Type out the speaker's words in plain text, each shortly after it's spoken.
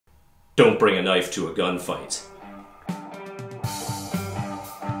Don't bring a knife to a gunfight.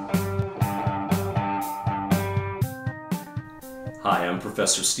 Hi, I'm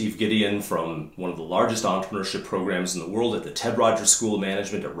Professor Steve Gideon from one of the largest entrepreneurship programs in the world at the Ted Rogers School of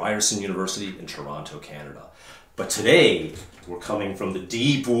Management at Ryerson University in Toronto, Canada. But today, we're coming from the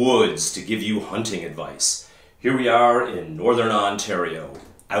deep woods to give you hunting advice. Here we are in Northern Ontario,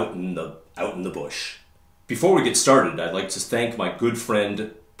 out in the bush. Before we get started, I'd like to thank my good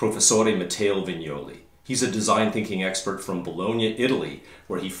friend, Professore Matteo Vignoli. He's a design thinking expert from Bologna, Italy,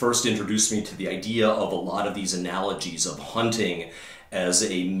 where he first introduced me to the idea of a lot of these analogies of hunting as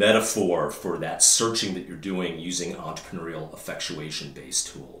a metaphor for that searching that you're doing using entrepreneurial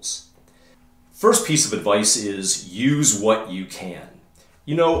effectuation-based tools. First piece of advice is use what you can.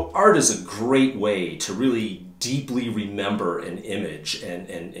 You know, art is a great way to really deeply remember an image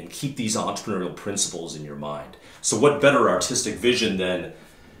and keep these entrepreneurial principles in your mind. So what better artistic vision than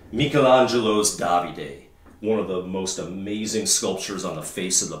Michelangelo's Davide, one of the most amazing sculptures on the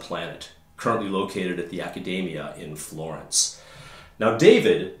face of the planet, currently located at the Accademia in Florence. Now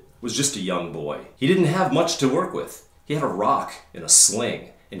David was just a young boy. He didn't have much to work with. He had a rock and a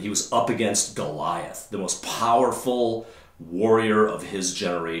sling, and he was up against Goliath, the most powerful warrior of his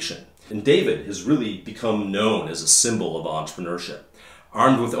generation. And David has really become known as a symbol of entrepreneurship.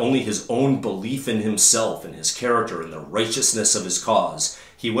 Armed with only his own belief in himself and his character and the righteousness of his cause,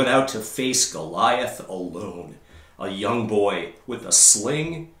 he went out to face Goliath alone, a young boy with a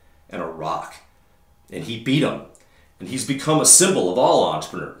sling and a rock. And he beat him. And he's become a symbol of all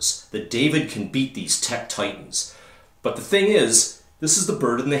entrepreneurs, that David can beat these tech titans. But the thing is, this is the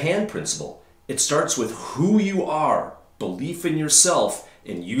bird in the hand principle. It starts with who you are, belief in yourself,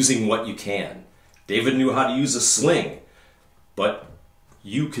 and using what you can. David knew how to use a sling, but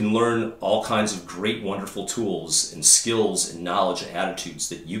you can learn all kinds of great, wonderful tools and skills and knowledge and attitudes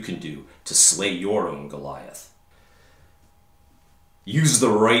that you can do to slay your own Goliath. Use the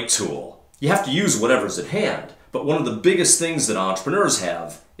right tool. You have to use whatever's at hand, but one of the biggest things that entrepreneurs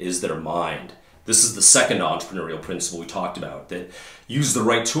have is their mind. This is the second entrepreneurial principle we talked about, that use the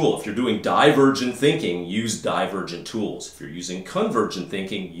right tool. If you're doing divergent thinking, use divergent tools. If you're using convergent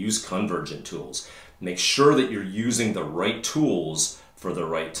thinking, use convergent tools. Make sure that you're using the right tools for the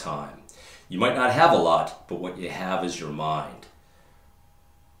right time. You might not have a lot, but what you have is your mind.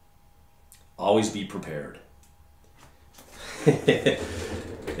 Always be prepared.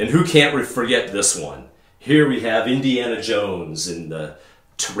 And who can't forget this one? Here we have Indiana Jones in the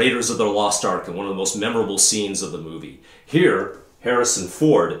Raiders of the Lost Ark in one of the most memorable scenes of the movie. Here, Harrison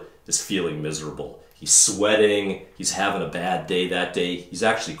Ford is feeling miserable. He's sweating, he's having a bad day that day, he's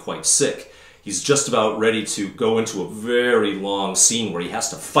actually quite sick. He's just about ready to go into a very long scene where he has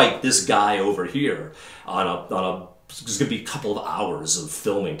to fight this guy over here there's going to be a couple of hours of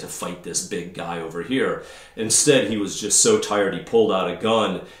filming to fight this big guy over here. Instead, he was just so tired he pulled out a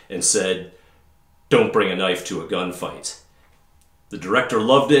gun and said, "Don't bring a knife to a gunfight." The director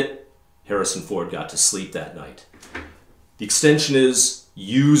loved it. Harrison Ford got to sleep that night. The extension is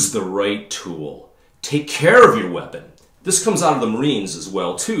use the right tool. Take care of your weapon. This comes out of the Marines as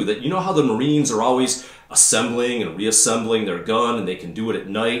well too, that you know how the Marines are always assembling and reassembling their gun, and they can do it at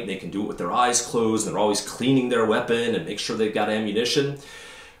night, and they can do it with their eyes closed, and they're always cleaning their weapon and make sure they've got ammunition.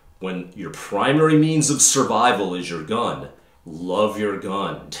 When your primary means of survival is your gun, love your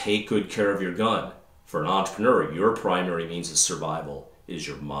gun. Take good care of your gun. For an entrepreneur, your primary means of survival is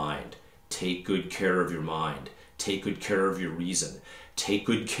your mind. Take good care of your mind. Take good care of your reason. Take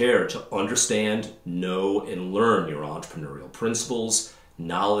good care to understand, know, and learn your entrepreneurial principles,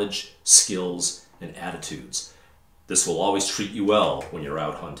 knowledge, skills, and attitudes. This will always treat you well when you're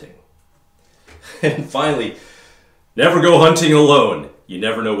out hunting. And finally, never go hunting alone. You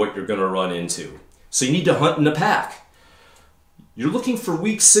never know what you're going to run into. So you need to hunt in a pack. You're looking for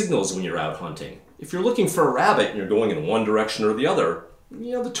weak signals when you're out hunting. If you're looking for a rabbit and you're going in one direction or the other,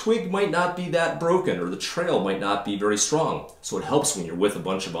 you know, the twig might not be that broken or the trail might not be very strong. So it helps when you're with a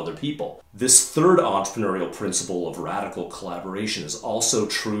bunch of other people. This third entrepreneurial principle of radical collaboration is also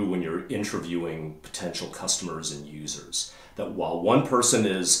true when you're interviewing potential customers and users. That while one person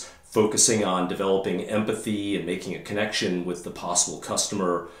is focusing on developing empathy and making a connection with the possible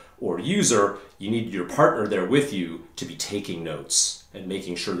customer or user, you need your partner there with you to be taking notes and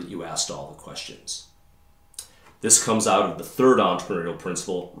making sure that you asked all the questions. This comes out of the third entrepreneurial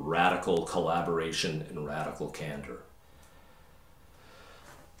principle, radical collaboration and radical candor.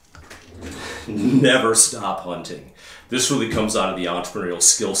 Never stop hunting. This really comes out of the entrepreneurial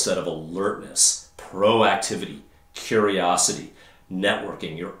skill set of alertness, proactivity, curiosity,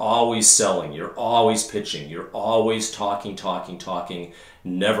 networking. You're always selling. You're always pitching. You're always talking.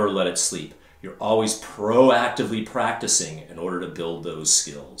 Never let it sleep. You're always proactively practicing in order to build those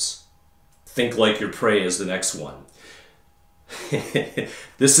skills. Think like your prey is the next one.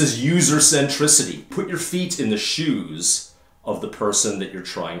 This is user centricity. Put your feet in the shoes of the person that you're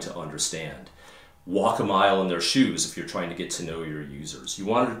trying to understand. Walk a mile in their shoes if you're trying to get to know your users. You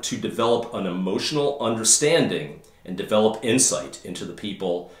want to develop an emotional understanding and develop insight into the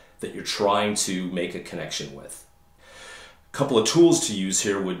people that you're trying to make a connection with. A couple of tools to use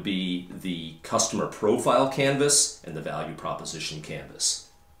here would be the customer profile canvas and the value proposition canvas.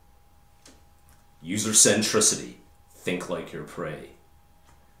 User centricity. Think like your prey.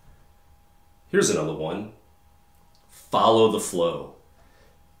 Here's another one. Follow the flow.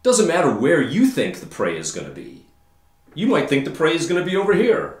 Doesn't matter where you think the prey is going to be. You might think the prey is going to be over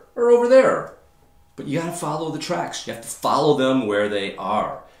here or over there. But you got to follow the tracks. You have to follow them where they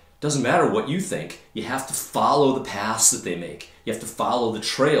are. Doesn't matter what you think. You have to follow the paths that they make. You have to follow the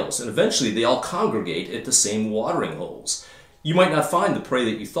trails. And eventually they all congregate at the same watering holes. You might not find the prey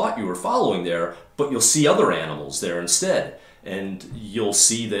that you thought you were following there, but you'll see other animals there instead. And you'll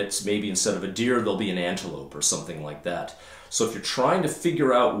see that maybe instead of a deer, there'll be an antelope or something like that. So if you're trying to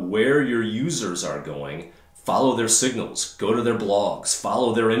figure out where your users are going, follow their signals, go to their blogs,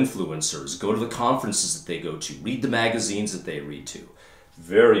 follow their influencers, go to the conferences that they go to, read the magazines that they read to.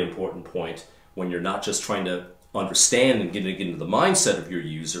 Very important point when you're not just trying to understand and getting into the mindset of your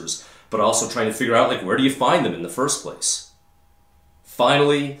users, but also trying to figure out, like, where do you find them in the first place?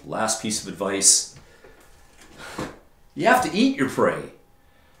 Finally, last piece of advice, you have to eat your prey.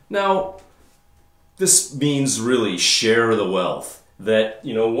 Now, this means really share the wealth. That,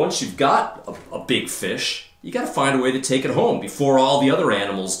 once you've got a big fish, you got to find a way to take it home before all the other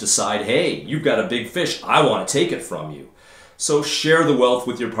animals decide, hey, you've got a big fish, I want to take it from you. So share the wealth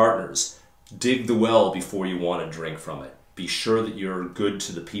with your partners. Dig the well before you want to drink from it. Be sure that you're good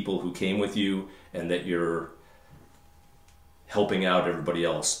to the people who came with you and that you're helping out everybody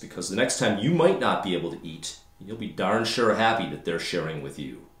else, because the next time you might not be able to eat, you'll be darn sure happy that they're sharing with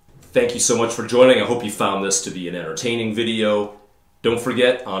you. Thank you so much for joining. I hope you found this to be an entertaining video. Don't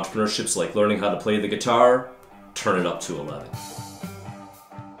forget, entrepreneurship's like learning how to play the guitar. Turn it up to 11.